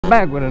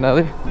Back with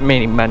another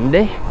mini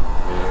Monday.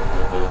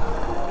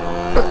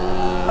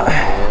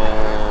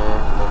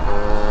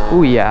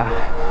 Oh yeah.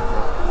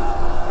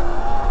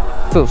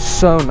 Feels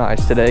so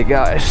nice today,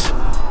 guys.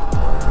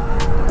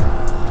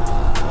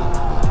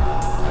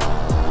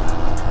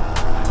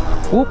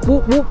 Whoop,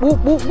 whoop, whoop, whoop,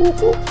 whoop,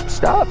 whoop, whoop.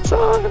 Stop,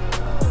 son.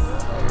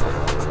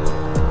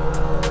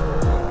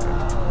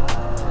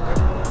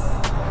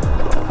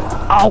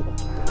 Ow.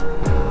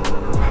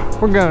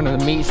 We're going to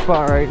the meat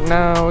spot right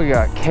now. We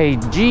got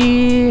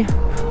KG,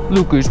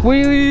 Lucas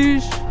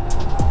Wheelies.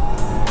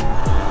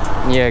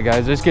 Yeah,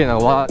 guys, it's getting a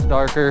lot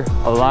darker,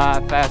 a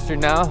lot faster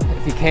now.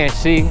 If you can't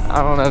see,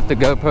 I don't know if the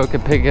GoPro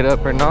can pick it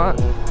up or not,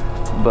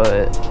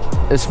 but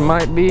this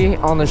might be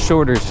on the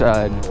shorter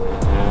side.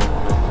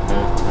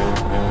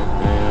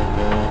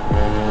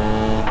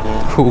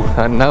 Ooh,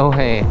 a no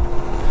hand.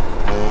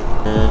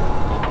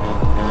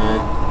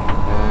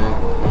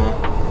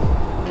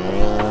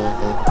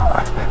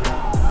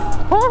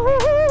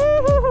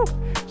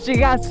 She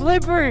got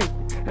slippery.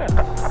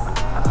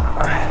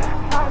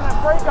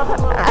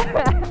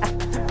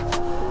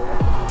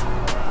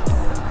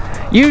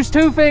 Use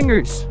 2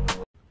 fingers.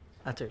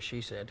 That's what she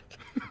said.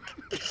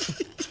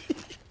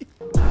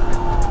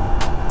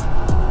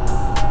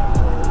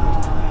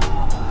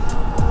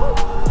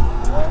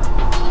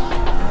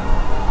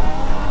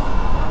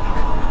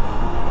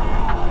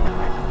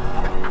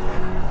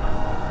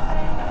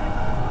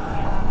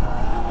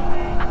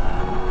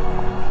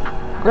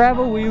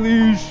 Gravel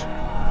wheelies.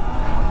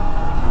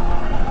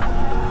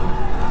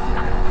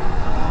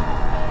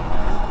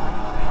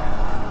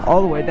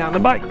 All the way down the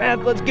bike path,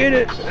 let's get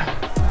it.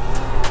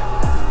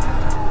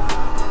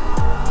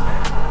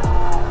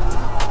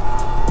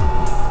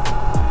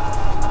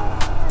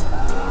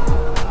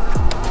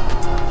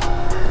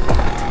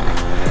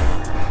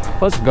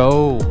 Let's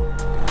go.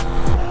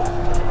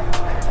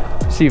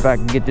 See if I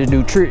can get this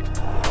new trick.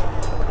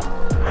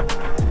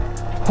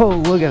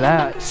 Oh, look at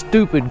that,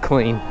 stupid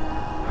clean.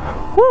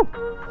 Woo!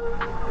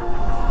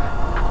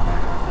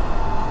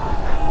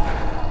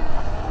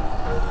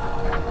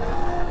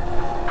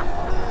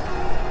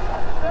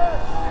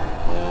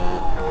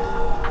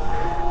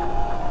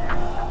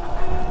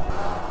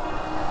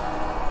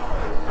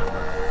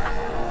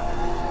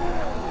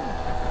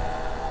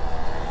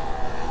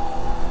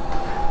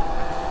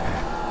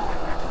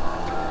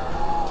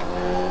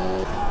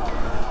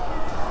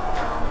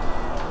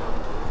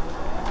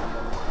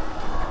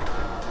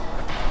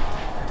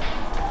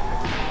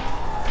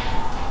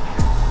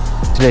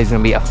 Today's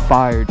gonna be a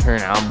fire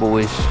turnout,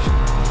 boys.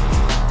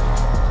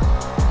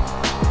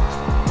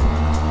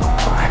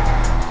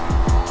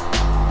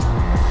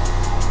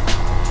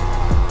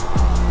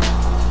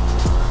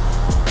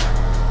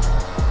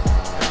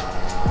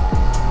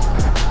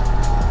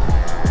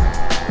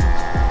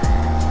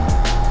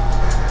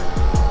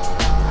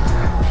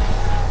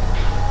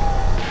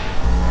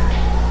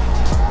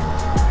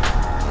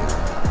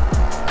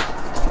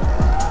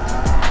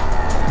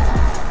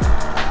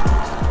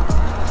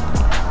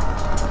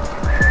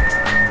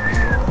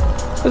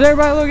 What's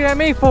everybody looking at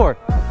me for?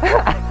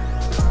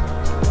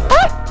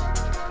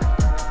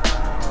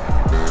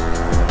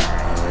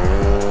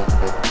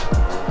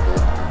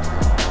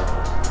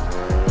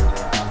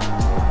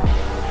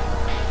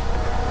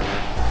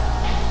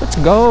 Let's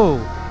go.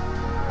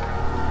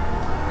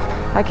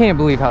 I can't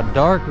believe how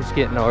dark it's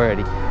getting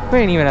already. We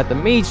ain't even at the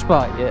meat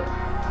spot yet.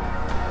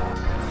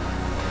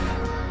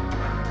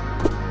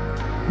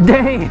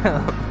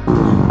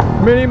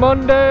 Damn. Mini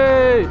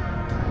Monday.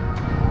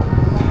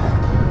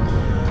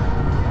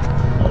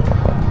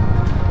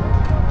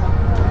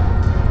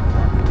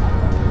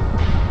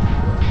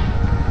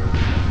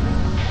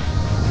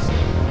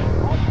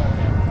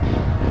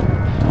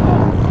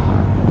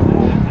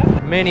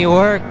 Mini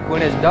work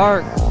when it's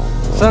dark.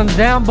 Sun's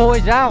down,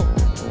 boys out.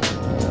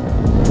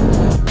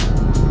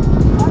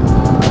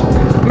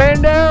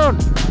 Man down.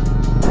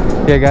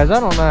 Yeah, guys, I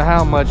don't know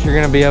how much you're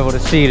gonna be able to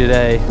see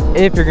today.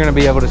 If you're gonna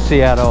be able to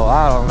see at all,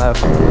 I don't know.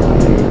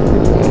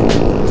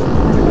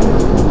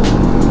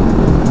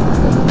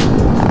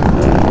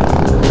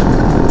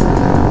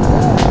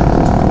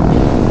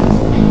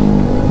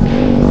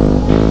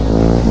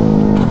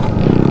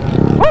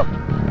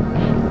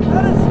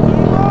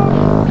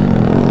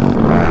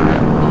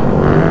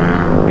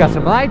 Got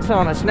some lights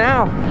on us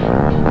now.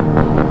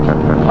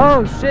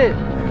 Oh shit.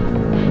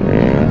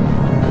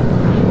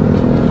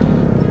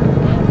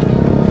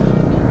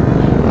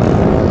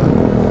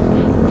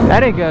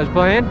 That ain't goes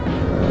playing.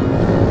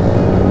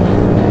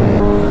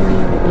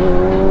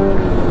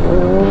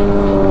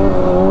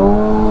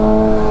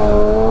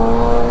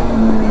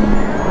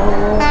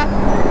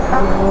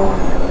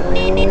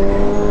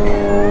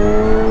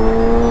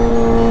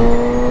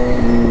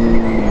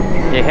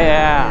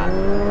 Yeah.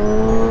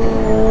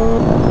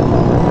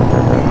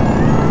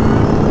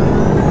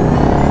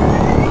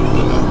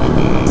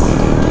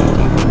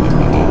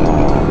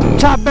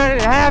 Chop it in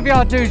half,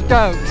 y'all two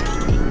stokes.